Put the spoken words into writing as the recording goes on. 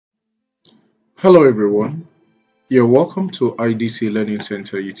Hello everyone, you're welcome to IDC Learning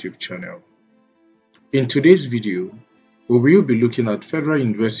Center YouTube channel. In today's video, we will be looking at Federal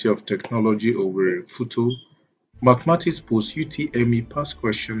University of Technology Owerri FUTO Mathematics Post UTME past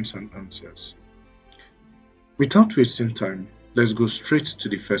questions and answers. Without wasting time, let's go straight to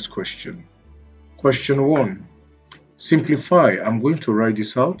the first question. Question 1. Simplify. I'm going to write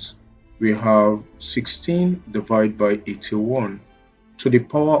this out. We have 16 divided by 81 to the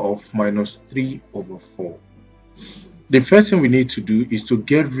power of minus 3 over 4. The first thing we need to do is to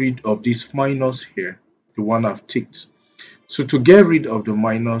get rid of this minus here, the one I've ticked. So to get rid of the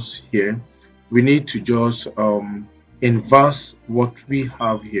minus here, we need to just inverse what we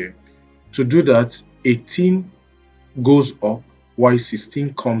have here. To do that, 18 goes up while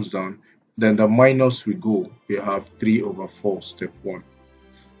 16 comes down, then the minus will go. We have 3 over 4, step 1.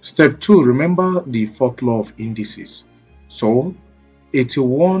 Step 2, remember the fourth law of indices. So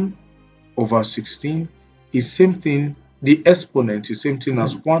 81 over 16 is same thing, the exponent is same thing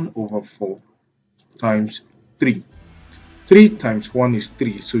as 1 over 4 times 3. 3 times 1 is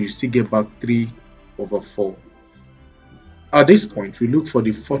 3, so you still get back 3 over 4. At this point, we look for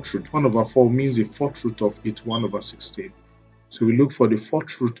the fourth root. 1 over 4 means the fourth root of 81 over 16. So we look for the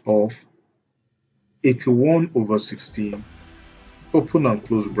fourth root of 81 over 16, open and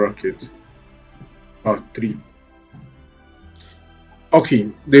close bracket, are 3.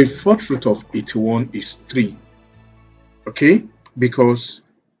 Okay, the fourth root of 81 is 3. Okay, because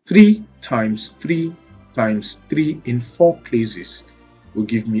 3 times 3 times 3 in 4 places will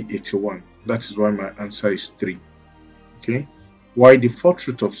give me 81. That is why my answer is 3. Okay, why the fourth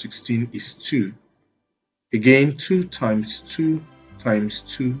root of 16 is 2. Again, 2 times 2 times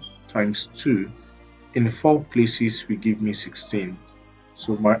 2 times 2 in 4 places will give me 16.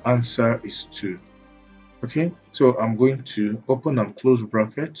 So my answer is 2. Okay, so I'm going to open and close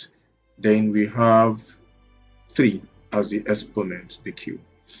bracket, then we have 3 as the exponent, the cube.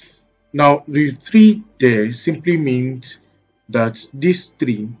 Now the 3 there simply means that this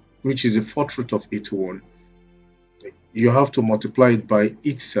 3, which is the fourth root of 81, you have to multiply it by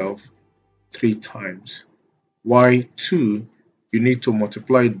itself 3 times. While 2, you need to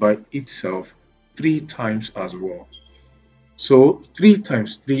multiply it by itself 3 times as well. So 3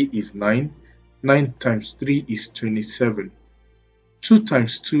 times 3 is 9. 9 times 3 is 27. 2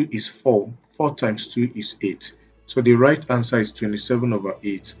 times 2 is 4. 4 times 2 is 8. So the right answer is 27 over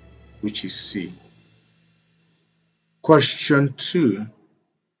 8, which is C. Question 2.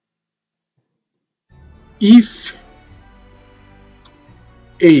 If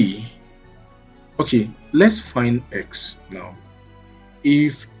A, okay, let's find X now.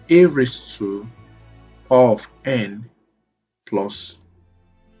 If A raised to power of n plus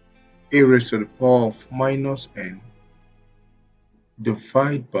A raised to the power of minus n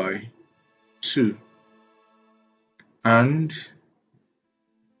divided by 2 and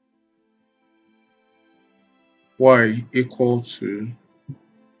y equal to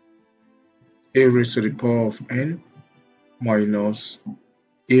A raised to the power of n minus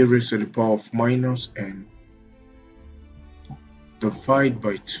A raised to the power of minus n divided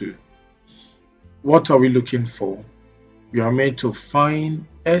by 2. What are we looking for? We are made to find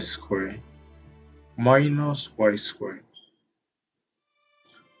x squared minus y squared.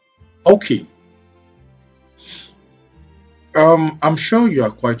 Okay. I'm sure you are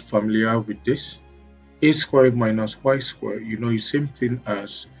quite familiar with this. A squared minus y squared, you know, is same thing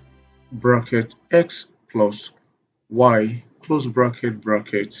as bracket x plus y, close bracket,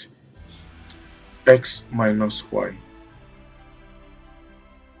 bracket x minus y.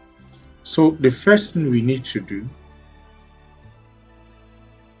 So the first thing we need to do,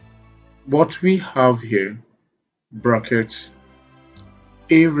 what we have here, bracket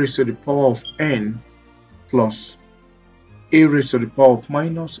A raised to the power of n plus A raised to the power of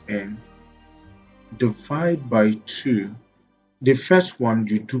minus n divided by 2. The first one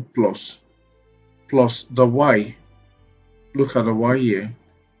you do plus the y. Look at the y here,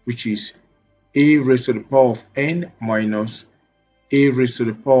 which is A raised to the power of n minus A raised to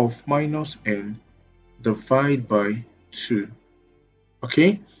the power of minus n divided by 2.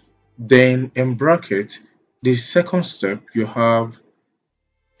 Okay, then in bracket, the second step, you have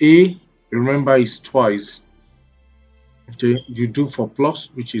A, remember, is twice. Okay, you do for plus,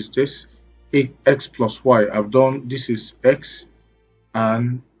 which is this, x plus y. I've done, this is x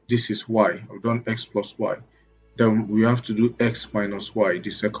and this is y. I've done x plus y. Then we have to do x minus y, the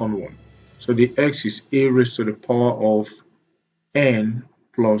second one. So the x is A raised to the power of n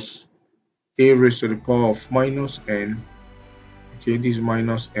plus A raised to the power of minus n. Okay, this is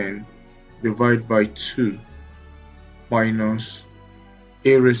minus n divided by 2 minus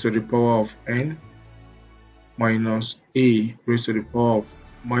a raised to the power of n minus a raised to the power of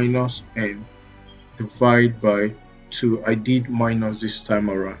minus n divided by 2. I did minus this time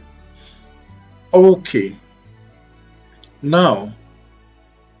around. Okay, now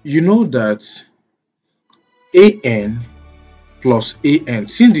you know that an plus an,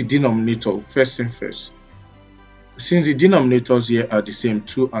 since the denominator, first thing first, since the denominators here are the same,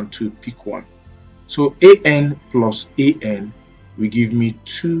 2 and 2, pick one. So an plus an will give me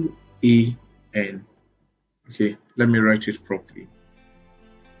 2an. Okay, let me write it properly.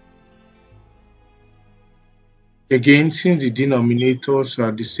 Again, since the denominators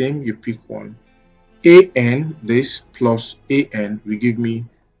are the same, you pick one. An, this, plus an will give me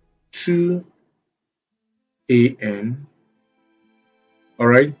 2an.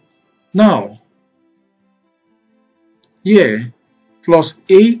 Alright, now here plus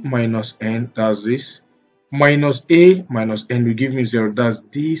a minus n, that's this, minus a minus n will give me 0, that's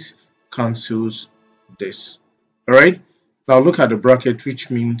this, cancels this. Alright, now look at the bracket,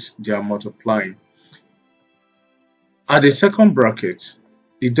 which means they are multiplying. At the second bracket,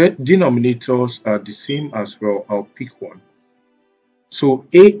 the denominators are the same as well. I'll pick one. So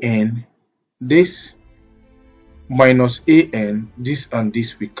an, this minus an, this and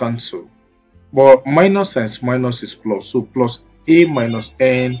this will cancel. But minus times minus is plus. So plus a minus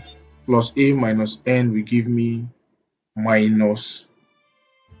n plus a minus n will give me minus.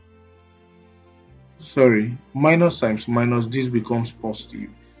 Minus times minus, this becomes positive.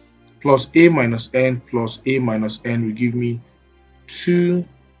 Plus a minus n plus a minus n will give me 2a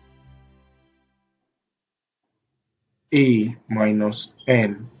minus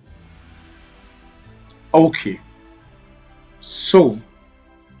n. Okay, so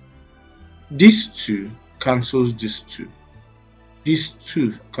this 2 cancels this 2. This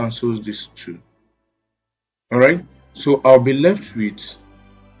 2 cancels this 2. Alright, so I'll be left with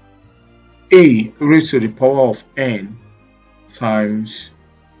a raised to the power of n times,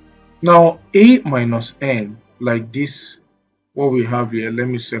 now a minus n, like this, what we have here, let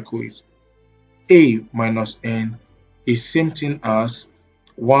me circle it. A minus n is same thing as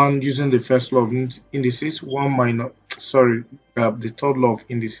 1, using the first law of indices, 1 minus, the third law of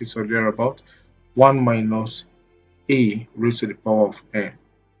indices or thereabout, 1 minus a raised to the power of n.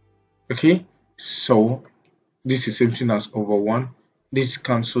 Okay, so this is same thing as over 1. This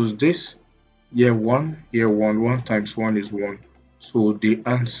cancels this. Here 1, here 1. 1 times 1 is 1. So the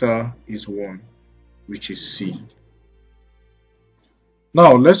answer is 1, which is C.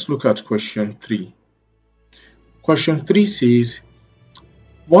 Now let's look at question 3. Question 3 says,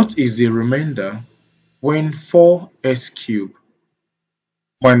 what is the remainder when 4x cubed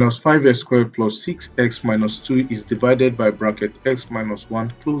minus 5x squared plus 6x minus 2 is divided by bracket x minus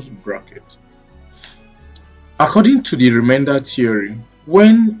 1 close bracket? According to the remainder theory,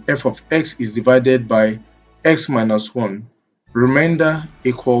 when f of x is divided by x minus 1, remainder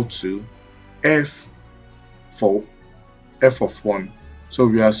equal to f for f of 1. So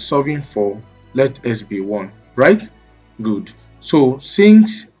we are solving for let s be 1, right? Good. So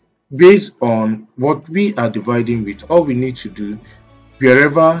since based on what we are dividing with, all we need to do,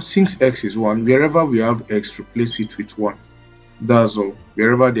 wherever, since x is 1, wherever we have x, replace it with 1. That's all.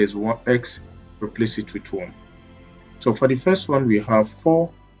 Wherever there's 1 x, replace it with 1. So for the first one, we have 4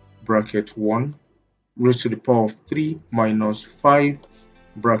 bracket 1 raised to the power of 3 minus 5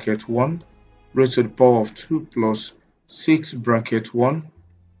 bracket 1 raised to the power of 2 plus 6 bracket 1.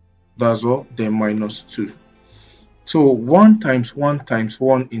 That's all. Then minus 2. So 1 times 1 times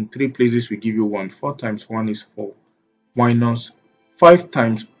 1 in 3 places will give you 1. 4 times 1 is 4. Minus 5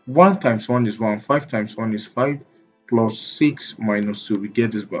 times 1 times 1 is 1. 5 times 1 is 5. Plus 6 minus 2. We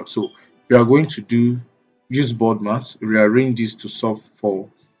get this back. So we are going to use board maths, rearrange this to solve for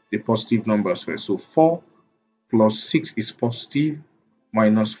the positive numbers first. So 4 plus 6 is positive,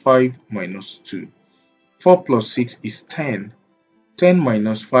 minus 5 minus 2. 4 plus 6 is 10. 10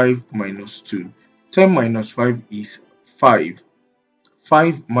 minus 5 minus 2. 10 minus 5 is 5.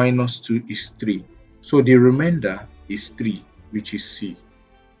 5 minus 2 is 3. So the remainder is 3, which is C.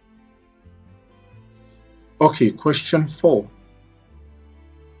 Okay, question 4.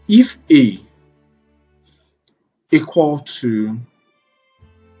 If A equal to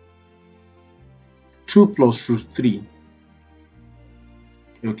 2 plus root 3,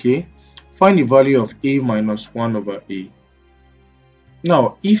 okay, find the value of A minus 1 over A.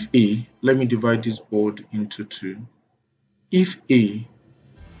 Now, if A, let me divide this board into 2. If A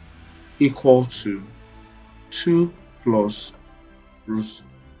equal to 2 plus root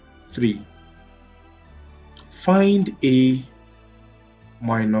 3, find A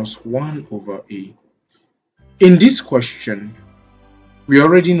minus 1 over A. In this question, We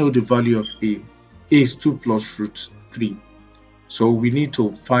already know the value of a. A is 2 plus root 3. So we need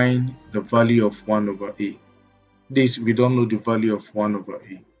to find the value of 1 over a. This, we don't know the value of 1 over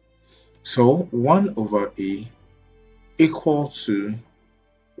a. So 1 over a equal to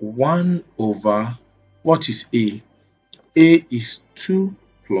 1 over, what is a? A is 2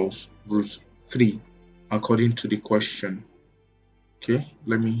 plus root 3 according to the question. Okay,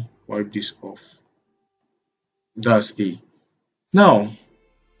 let me wipe this off. That's a. Now,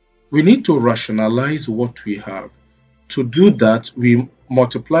 we need to rationalize what we have. To do that, we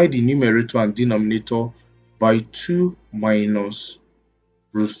multiply the numerator and denominator by 2 minus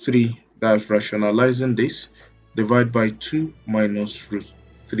root 3. That's rationalizing this. Divide by 2 minus root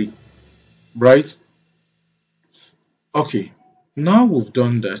 3. Right? Okay, now we've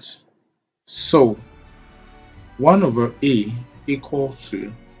done that. So, 1 over a equal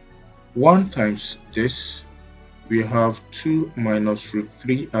to 1 times this. We have 2 minus root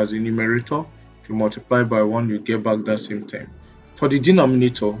 3 as the numerator. If you multiply by 1, you get back that same term. For the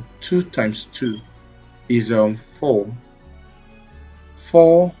denominator, 2 times 2 is 4.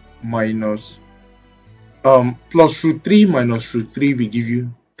 4 minus plus root 3 minus root 3 will give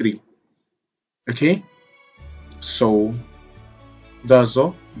you 3. Okay, so that's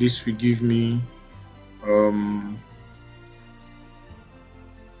all. This will give me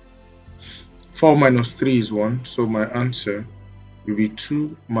 4 minus 3 is 1, so my answer will be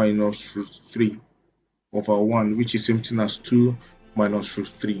 2 minus root 3 over 1, which is same thing as 2 minus root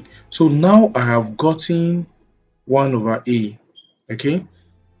 3. So now I have gotten 1 over a. Okay,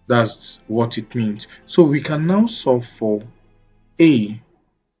 that's what it means. So we can now solve for a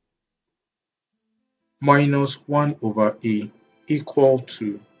minus 1 over a equal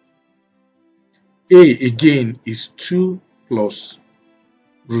to a again is 2 plus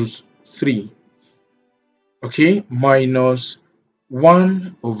root 3. Okay, minus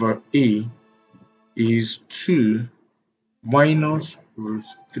 1 over a is 2 minus root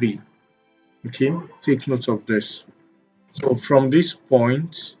 3. Okay, take note of this. So from this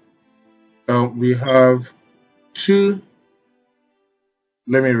point, we have 2,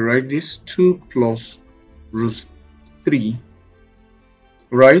 let me write this, 2 plus root 3,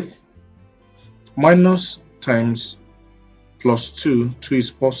 right? Minus times plus 2, 2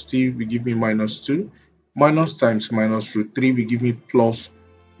 is positive, will give me minus 2. Minus times minus root 3 will give me plus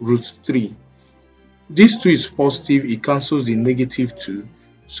root 3. This 2 is positive, it cancels the negative 2.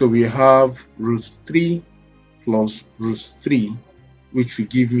 So we have root 3 plus root 3, which will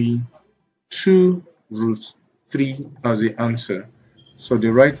give me 2 root 3 as the answer. So the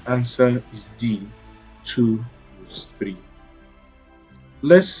right answer is D, 2 root 3.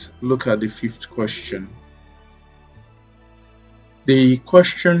 Let's look at the fifth question. The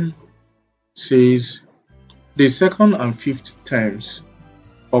question says the second and fifth terms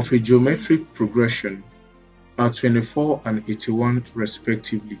of a geometric progression are 24 and 81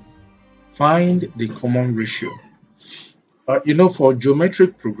 respectively. Find the common ratio. For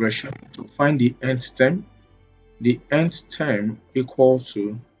geometric progression, to find the nth term equal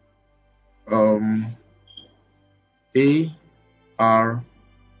to a r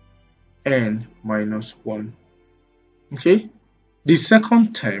n minus 1. Okay, the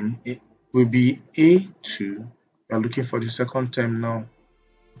second term will be a2. We are looking for the second term now.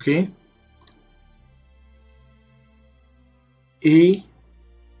 Okay, a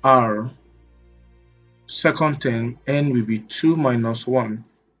r, second term, n will be 2 minus 1,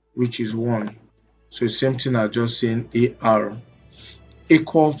 which is 1. So it's same thing as just saying ar,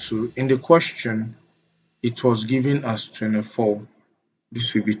 equal to, in the question it was given as 24.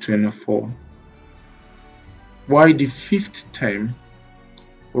 This will be 24. While the fifth term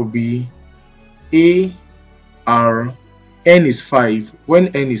will be ar, n is 5. When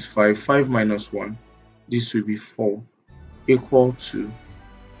n is 5, 5 minus 1, this will be 4, equal to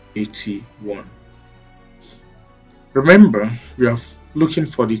 81. Remember, we are looking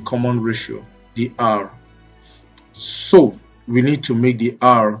for the common ratio, the r. So we need to make the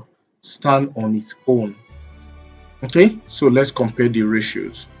r stand on its own. Okay, so let's compare the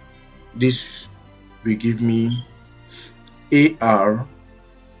ratios. This will give me ar,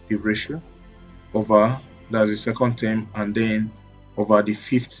 the ratio, over, that's the second term, and then over the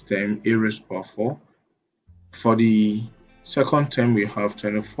fifth term, a raised to power 4. For the second term we have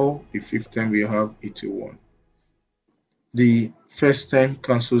 24, the fifth term we have 81. The first term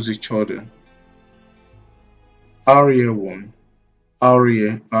cancels each other. R here 1, R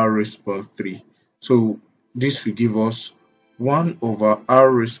here, R raised to power 3. So this will give us 1 over r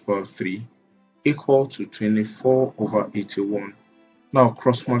raised to power 3 equal to 24 over 81. Now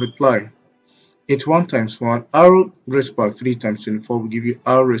cross multiply. 81 times 1, r raised power 3 times 24 will give you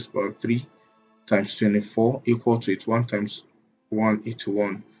r raised power 3 times 24 equal to 81 times 1,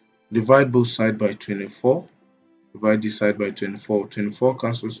 81. Divide both sides by 24. Divide this side by 24. 24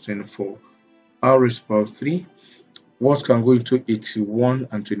 cancels 24. R raised power 3. What can go into 81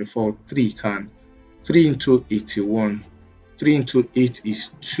 and 24? 3 can. 3 into 81. 3 into 8 is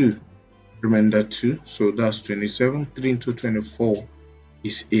 2. Remainder 2. So that's 27. 3 into 24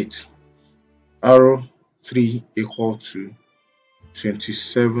 is 8. R 3 equal to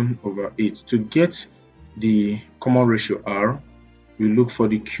 27 over 8. To get the common ratio R, we look for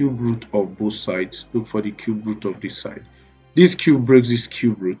the cube root of both sides. Look for the cube root of this side. This cube breaks this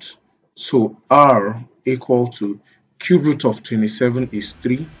cube root. So R equal to cube root of 27 is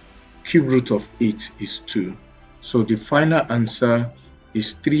 3. Cube root of 8 is 2. So the final answer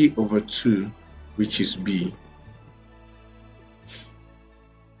is 3 over 2, which is B.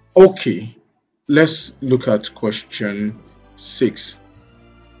 Okay, let's look at question 6.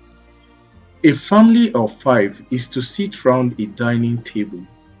 A family of 5 is to sit round a dining table.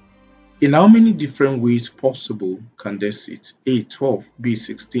 In how many different ways possible can they sit? A 12, B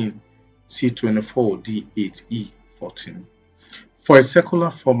 16, C 24, D 8, E 14. For a circular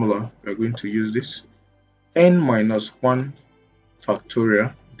formula, we are going to use this. N minus 1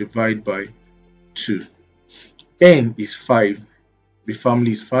 factorial divided by 2. N is 5. The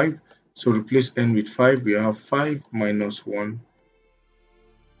family is 5. So replace n with 5. We have 5 minus 1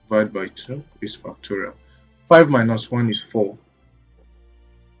 divided by 2 is factorial. 5 minus 1 is 4.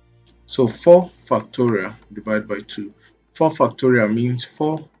 So 4 factorial divided by 2. 4 factorial means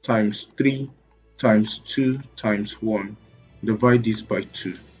 4 times 3 times 2 times 1. Divide this by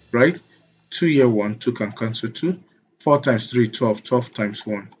 2, right? 2 here 1, 2 can cancel 2. 4 times 3, 12. 12 times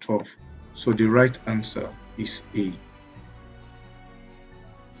 1, 12. So the right answer is A.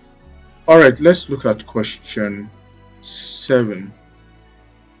 Alright, let's look at question 7.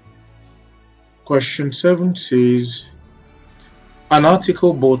 Question 7 says, an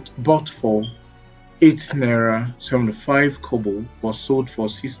article bought for 8 naira 75 kobo was sold for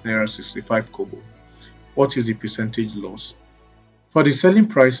 6 naira 65 kobo. What is the percentage loss? For the selling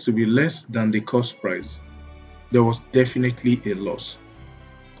price to be less than the cost price, there was definitely a loss.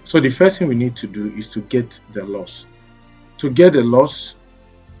 So the first thing we need to do is to get the loss. To get the loss,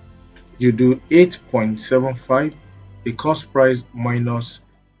 you do 8.75, the cost price minus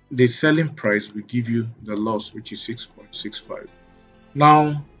the selling price will give you the loss, which is 6.65.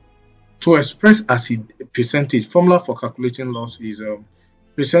 Now, to express as a percentage, formula for calculating loss is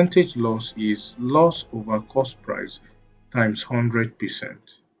percentage loss is loss over cost price times 100%.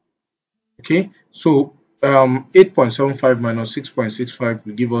 Okay, so 8.75 minus 6.65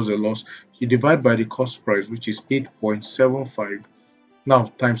 will give us a loss. You divide by the cost price, which is 8.75. Now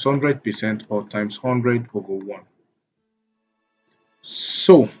times 100% or times 100 over 1.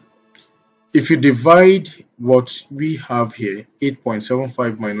 So if you divide what we have here,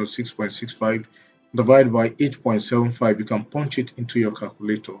 8.75 minus 6.65 divided by 8.75, you can punch it into your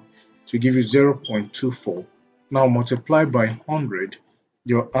calculator to give you 0.24. Now multiply by 100,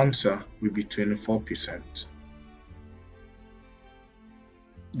 your answer will be 24%.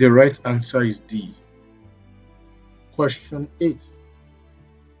 The right answer is D. Question 8.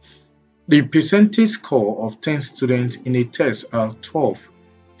 The percentage score of 10 students in a test are 12,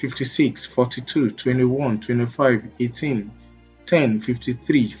 56, 42, 21, 25, 18, 10,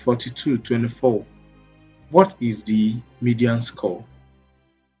 53, 42, 24. What is the median score?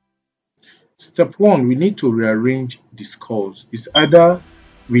 Step 1, we need to rearrange the scores. It's either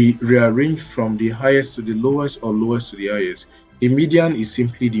we rearrange from the highest to the lowest or lowest to the highest. The median is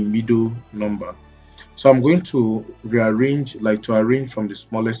simply the middle number. So I'm going to rearrange, like to arrange from the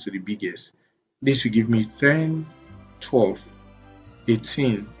smallest to the biggest. This will give me 10, 12,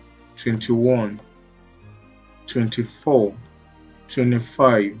 18, 21, 24,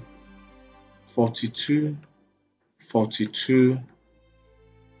 25, 42, 42,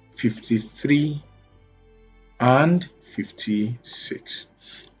 53, and 56.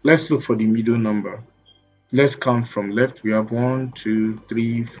 Let's look for the middle number. Let's count from left. We have 1, 2,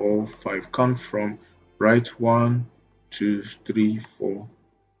 3, 4, 5. Count from right. 1, 2, 3, 4,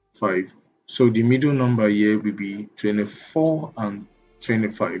 5. So the middle number here will be 24 and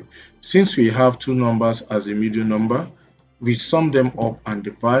 25. Since we have two numbers as a middle number, we sum them up and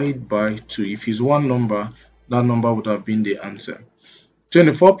divide by 2. If it's one number, that number would have been the answer.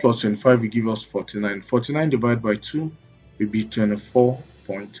 24 plus 25 will give us 49. 49 divided by 2 will be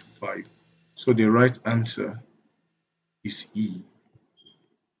 24.5. So the right answer is E.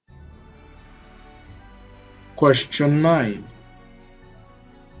 Question 9.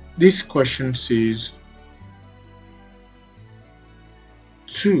 This question says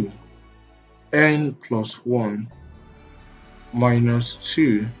 2n plus 1 minus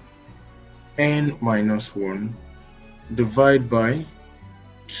 2n minus 1 divide by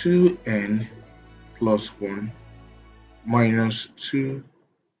 2n plus 1 minus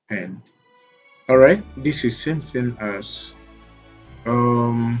 2n. Alright, this is same thing as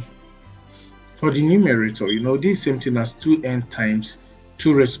for the numerator, this is same thing as 2n times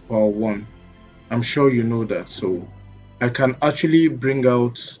 2 raised to the power 1. I'm sure you know that, so I can actually bring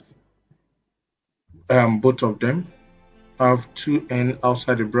out both of them. Have 2n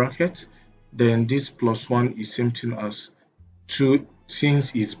outside the bracket, then this plus 1 is same thing as 2.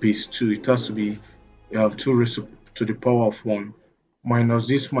 Since it's base 2, it has to be 2 raised to the power of 1 minus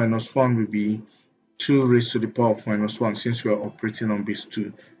this minus 1 will be 2 raised to the power of minus 1, since we are operating on base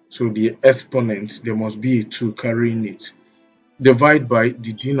 2. So the exponent, there must be a 2 carrying it. Divide by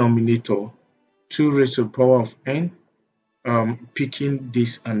the denominator, 2 raised to the power of n, picking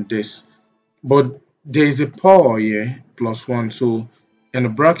this and this. But there is a power here, plus 1. So in the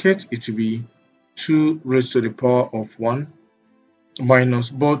bracket, it will be 2 raised to the power of 1 minus.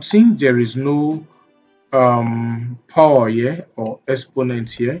 But since there is no power here or exponent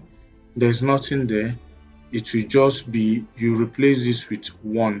here, there's nothing there, it will just be, you replace this with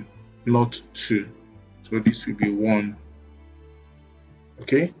 1, not 2. So this will be 1.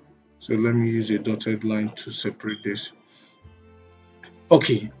 Okay, so let me use a dotted line to separate this.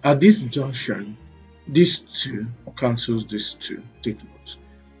 Okay, at this junction, this 2 cancels this 2, take note.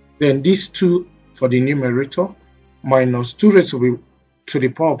 Then this 2 for the numerator minus 2 raised to the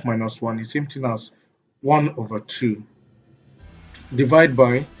power of minus 1 is same thing as 1 over 2. Divide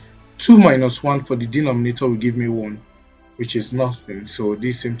by 2 minus 1 for the denominator will give me 1, which is nothing. So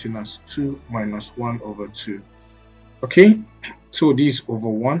this same thing as 2 minus 1 over 2. Okay, so this over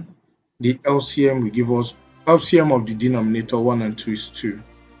 1. The LCM will give us, LCM of the denominator 1 and 2 is 2.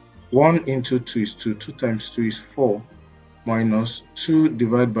 1 into 2 is 2. 2 times 2 is 4. Minus 2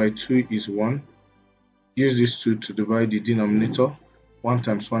 divided by 2 is 1. Use this 2 to divide the denominator. 1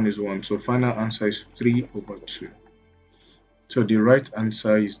 times 1 is 1. So final answer is 3 over 2. So the right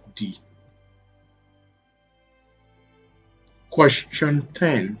answer is D. Question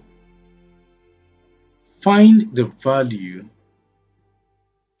 10. Find the value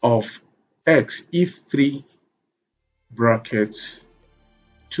of x if 3 brackets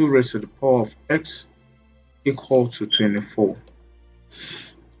 2 raised to the power of x equal to 24.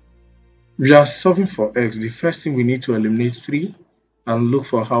 We are solving for x. The first thing we need to eliminate 3 and look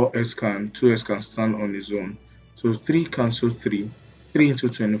for how 2x can stand on its own. So 3 cancel 3. 3 into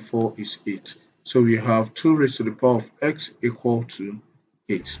 24 is 8. So we have 2 raised to the power of x equal to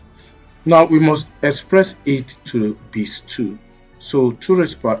 8. Now we must express 8 to base 2. So 2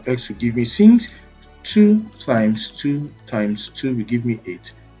 raised to the power of x will give me, since 2 times 2 times 2 will give me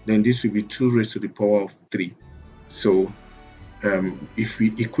 8, then this will be 2 raised to the power of 3. So if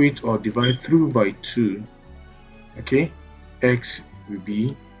we equate or divide through by 2, okay, x will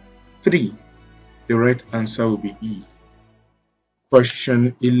be 3. The right answer will be E.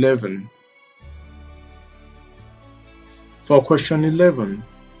 Question 11. For question 11,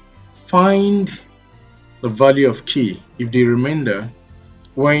 find the value of k if the remainder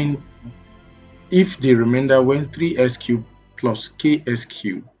when 3x cubed plus ks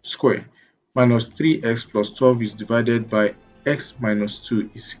cubed square minus 3x plus 12 is divided by x minus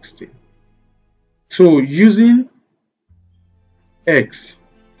 2 is 16. So using x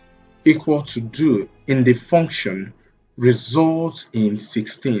equal to 2 in the function results in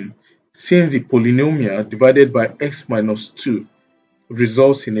 16, since the polynomial divided by x minus 2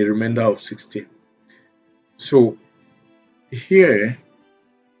 results in a remainder of 16. So here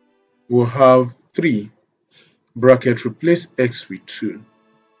we'll have 3 bracket, replace x with 2,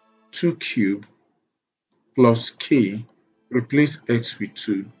 2 cube plus k, replace x with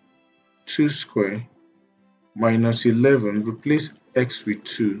 2, 2 square minus 11, replace x with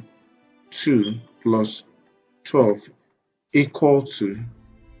 2, 2 plus 12 equal to,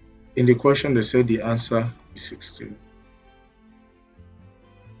 in the question they said the answer is 16.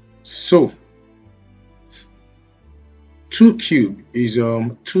 So 2 cube is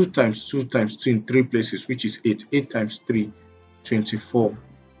 2 times 2 times 2 in 3 places, which is 8. 8 times 3, 24,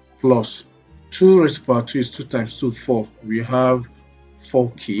 plus 2 raised to the power 2 is 2 times 2, 4. We have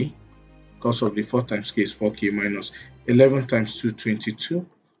 4k, because of the 4 times k is 4k, minus 11 times 2, 22,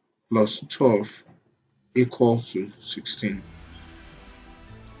 plus 12 equals to 16.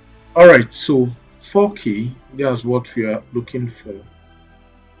 Alright, so 4k, that's what we are looking for.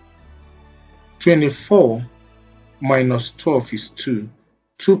 24 minus 12 is 2.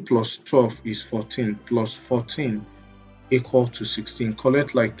 2 plus 12 is 14 plus 14 equal to 16.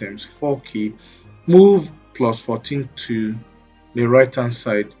 Collect like terms. 4k. Move plus 14 to the right hand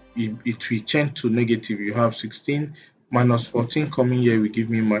side. It will change to negative. You have 16 minus 14 coming here will give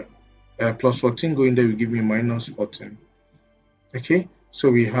me my plus 14 going there will give me minus 14. Okay,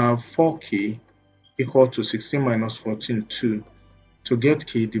 so we have 4k equal to 16 minus 14, 2. To get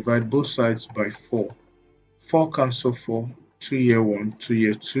k, divide both sides by 4. 4 cancel 4, 2 here 1, 2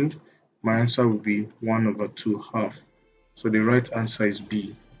 here 2. My answer will be 1 over 2 half. So the right answer is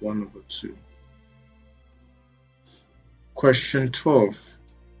B, 1 over 2. Question 12.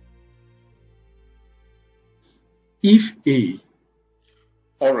 If A.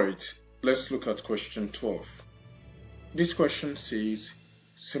 Alright, let's look at question 12. This question says,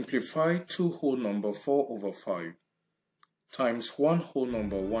 simplify 2 whole number 4 over 5 times 1 whole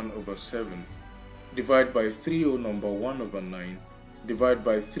number 1 over 7, divide by 3 whole number 1 over 9, divide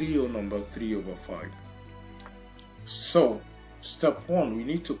by 3 whole number 3 over 5. So, step 1, we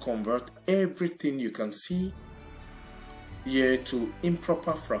need to convert everything you can see here to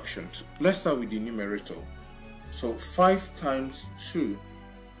improper fractions. Let's start with the numerator. So 5 times 2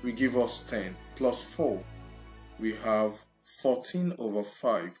 will give us 10, plus 4 we have 14 over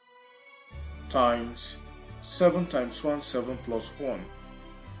 5, times 7 times 1, 7 plus 1,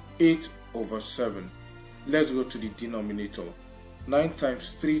 8 over 7. Let's go to the denominator. 9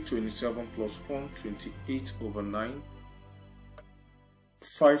 times 3, 27 plus 1, 28 over 9.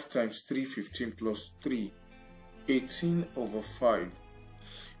 5 times 3, 15 plus 3, 18 over 5.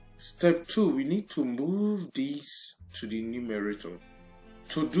 Step 2, we need to move these to the numerator.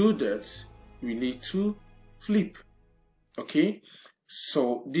 To do that, we need to flip. Okay,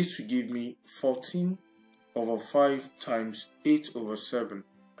 so this will give me 14 over 5 times 8 over 7.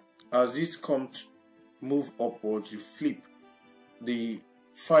 As this comes, move upwards, you flip. The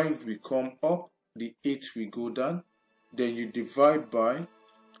 5 will come up, the 8 will go down. Then you divide by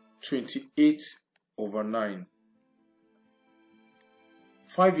 28 over 9.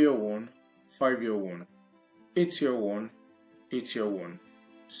 5 here 1, 5 here 1, 8 here 1, 8 here 1,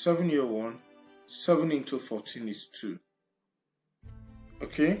 7 here 1, 7 into 14 is 2.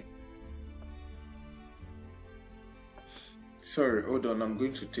 Okay? Sorry, hold on, I'm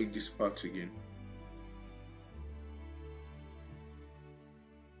going to take this part again.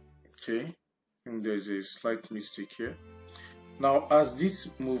 Okay, and there's a slight mistake here. Now, as this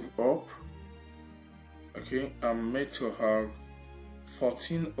move up, okay, I'm meant to have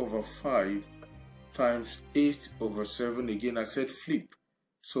 14 over 5 times 8 over 7. Again, I said flip.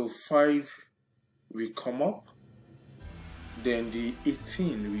 So 5 will come up, then the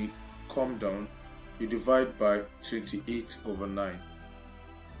 18 will come down. You divide by 28 over 9.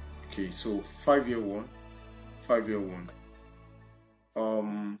 Okay, so 5 here 1, 5 here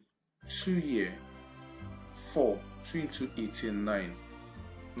 1. 2 here, 4, 2 into 18, 9.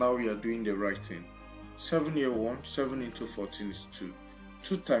 Now we are doing the right thing. 7 here 1, 7 into 14 is 2.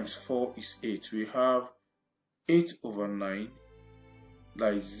 2 times 4 is 8. We have 8 over 9,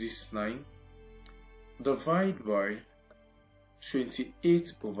 that is this 9. Divide by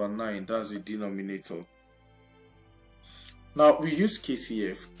 28 over 9, that's the denominator. Now we use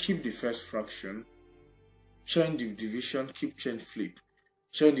KCF, keep the first fraction, change the division, keep change flip.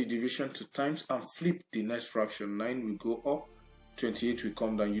 Change the division to times and flip the next fraction. 9 will go up, 28 will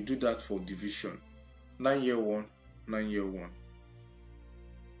come down. You do that for division. 9 here 1, 9 here 1.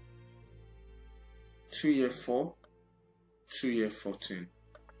 2 here 4, 2 here 14.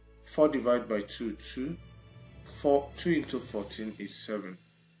 4 divided by 2, 2. 2 into 14 is 7.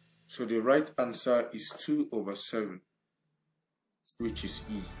 So the right answer is 2 over 7, which is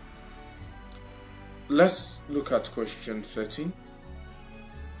E. Let's look at question 13.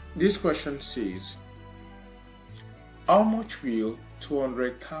 This question says, how much will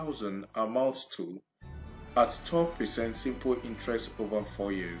 200,000 amount to at 12% simple interest over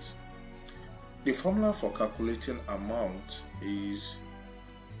 4 years? The formula for calculating amount is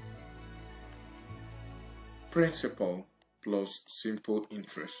principal plus simple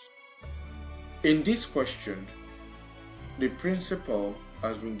interest. In this question, the principal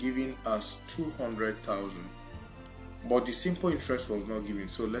has been given as 200,000, but the simple interest was not given.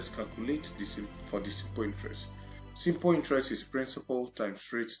 So let's calculate for the simple interest. Simple interest is principal times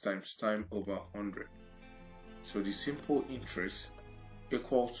rate times time over 100. So the simple interest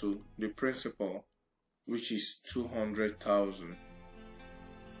equal to the principal, which is 200,000,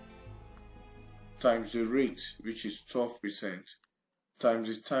 times the rate, which is 12%, times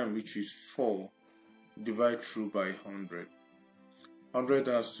the time, which is 4, divide through by 100. 100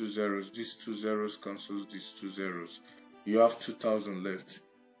 has 2 zeros. These 2 zeros cancels these 2 zeros. You have 2,000 left.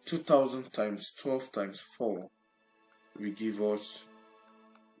 2000 times 12 times 4 will give us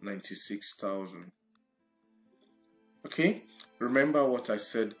 96,000. Okay, remember what I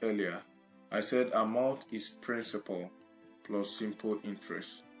said earlier. I said amount is principal plus simple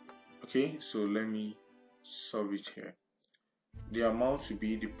interest. Okay, so let me solve it here. The amount will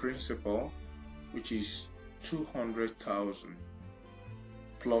be the principal, which is 200,000,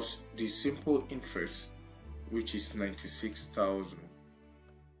 plus the simple interest, which is 96,000.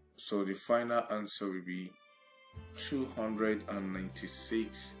 So the final answer will be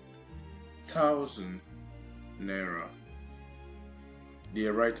 296,000 naira. The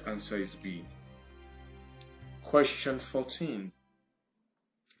right answer is B. Question 14.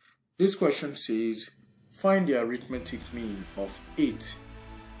 This question says, find the arithmetic mean of 8,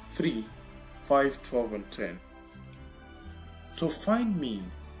 3, 5, 12, and 10. To find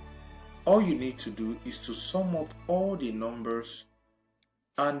mean, all you need to do is to sum up all the numbers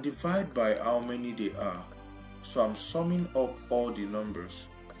and divide by how many they are. So I'm summing up all the numbers.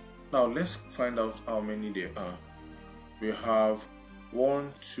 Now let's find out how many there are. We have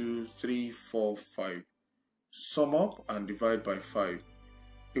 1, 2, 3, 4, 5. Sum up and divide by 5.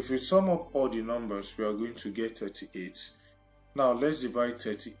 If we sum up all the numbers, we are going to get 38. Now let's divide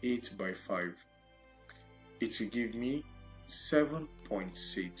 38 by 5. It will give me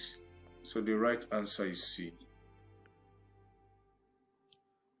 7.6. So the right answer is C.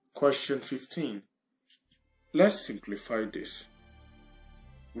 Question 15. Let's simplify this.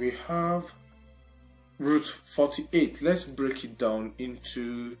 We have root 48. Let's break it down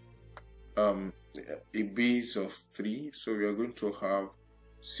into a base of 3. So we are going to have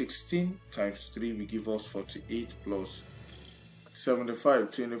 16 times 3 will give us 48 plus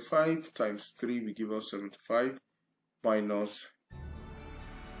 75. 25 times 3 will give us 75 minus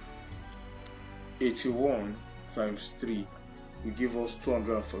 81 times 3 will give us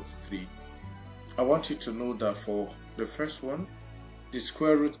 243. I want you to know that for the first one, the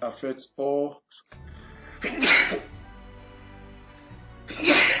square root affects all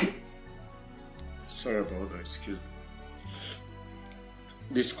sorry about that, excuse me.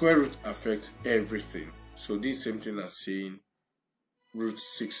 The square root affects everything. So this is same thing as saying root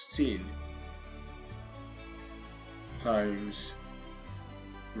 16 times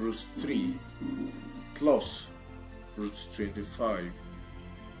root 3 plus root 25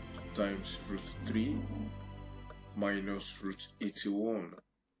 times root 3 minus root 81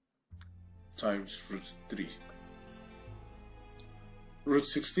 times root 3. Root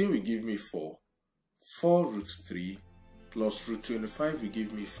 16 will give me 4. 4 root 3 plus root 25 will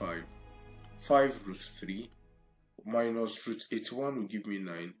give me 5. 5 root 3 minus root 81 will give me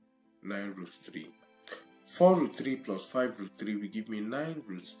 9. 9 root 3. 4 root 3 plus 5 root 3 will give me 9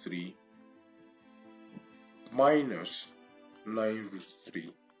 root 3 minus 9 root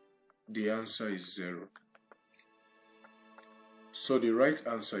 3. The answer is 0. So the right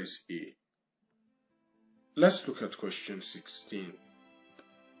answer is A. Let's look at question 16.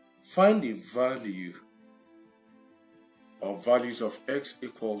 Find the value or values of x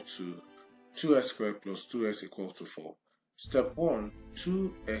equal to 2x squared plus 2x equal to 4. Step 1,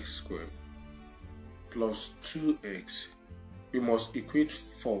 2x squared plus 2x. We must equate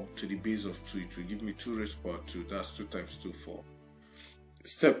 4 to the base of 2. It will give me 2 raised to power 2. That's 2 times 2, 4.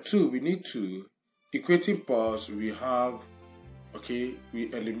 Step 2, we need to, equating powers, we have, okay,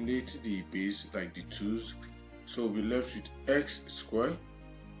 we eliminate the base like the 2's. So we'll be left with x squared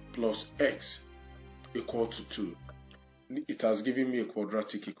plus x equal to 2. It has given me a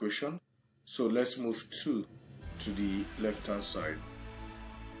quadratic equation. So let's move 2 to the left hand side.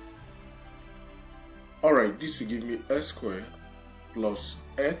 Alright, this will give me x squared plus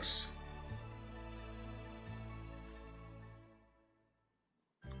x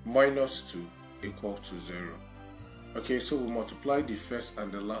minus 2 equal to 0. Okay, so we multiply the first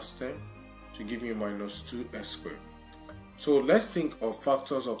and the last term to give me minus 2x squared. So let's think of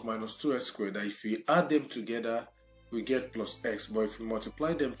factors of minus 2x squared that if we add them together, we get plus x. But if we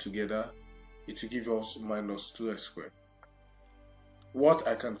multiply them together, it will give us minus 2x squared. What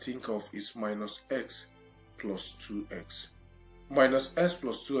I can think of is minus x plus 2x. Minus x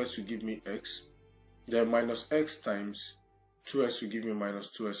plus 2x will give me x. Then minus x times 2x will give me minus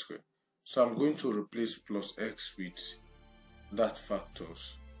 2x squared. So I'm going to replace plus x with that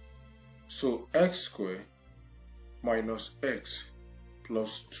factors. So x squared minus x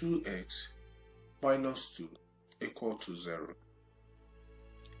plus 2x minus 2 equal to 0.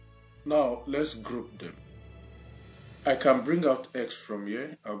 Now let's group them. I can bring out x from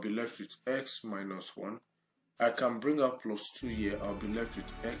here. I'll be left with x minus 1. I can bring out plus 2 here. I'll be left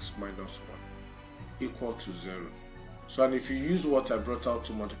with x minus 1 equal to 0. So, and if you use what I brought out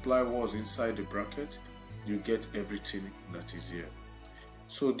to multiply what's inside the bracket, you get everything that is here.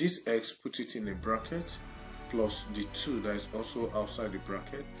 So this x, put it in a bracket, plus the 2 that is also outside the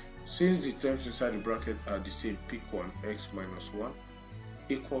bracket. Since the terms inside the bracket are the same, pick one, x minus 1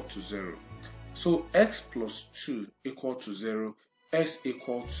 equal to 0. So x plus 2 equal to 0, s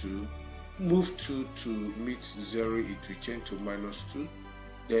equal to, move 2 to meet 0, it will change to minus 2.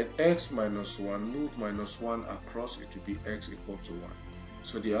 Then x minus 1, move minus 1 across, it will be x equal to 1.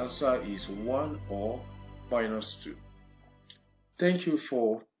 So the answer is 1 or minus 2. Thank you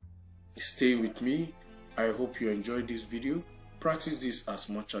for staying with me. I hope you enjoyed this video. Practice this as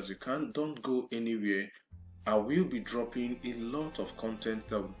much as you can. Don't go anywhere. I will be dropping a lot of content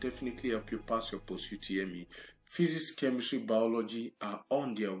that will definitely help you pass your Post UTME. Physics, chemistry, biology are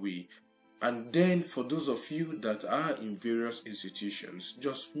on their way. And then for those of you that are in various institutions,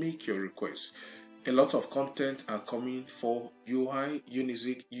 just make your request. A lot of content are coming for UI,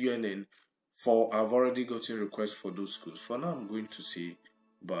 UNIZIK, UNN. I've already gotten requests for those schools. For now, I'm going to say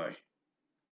bye.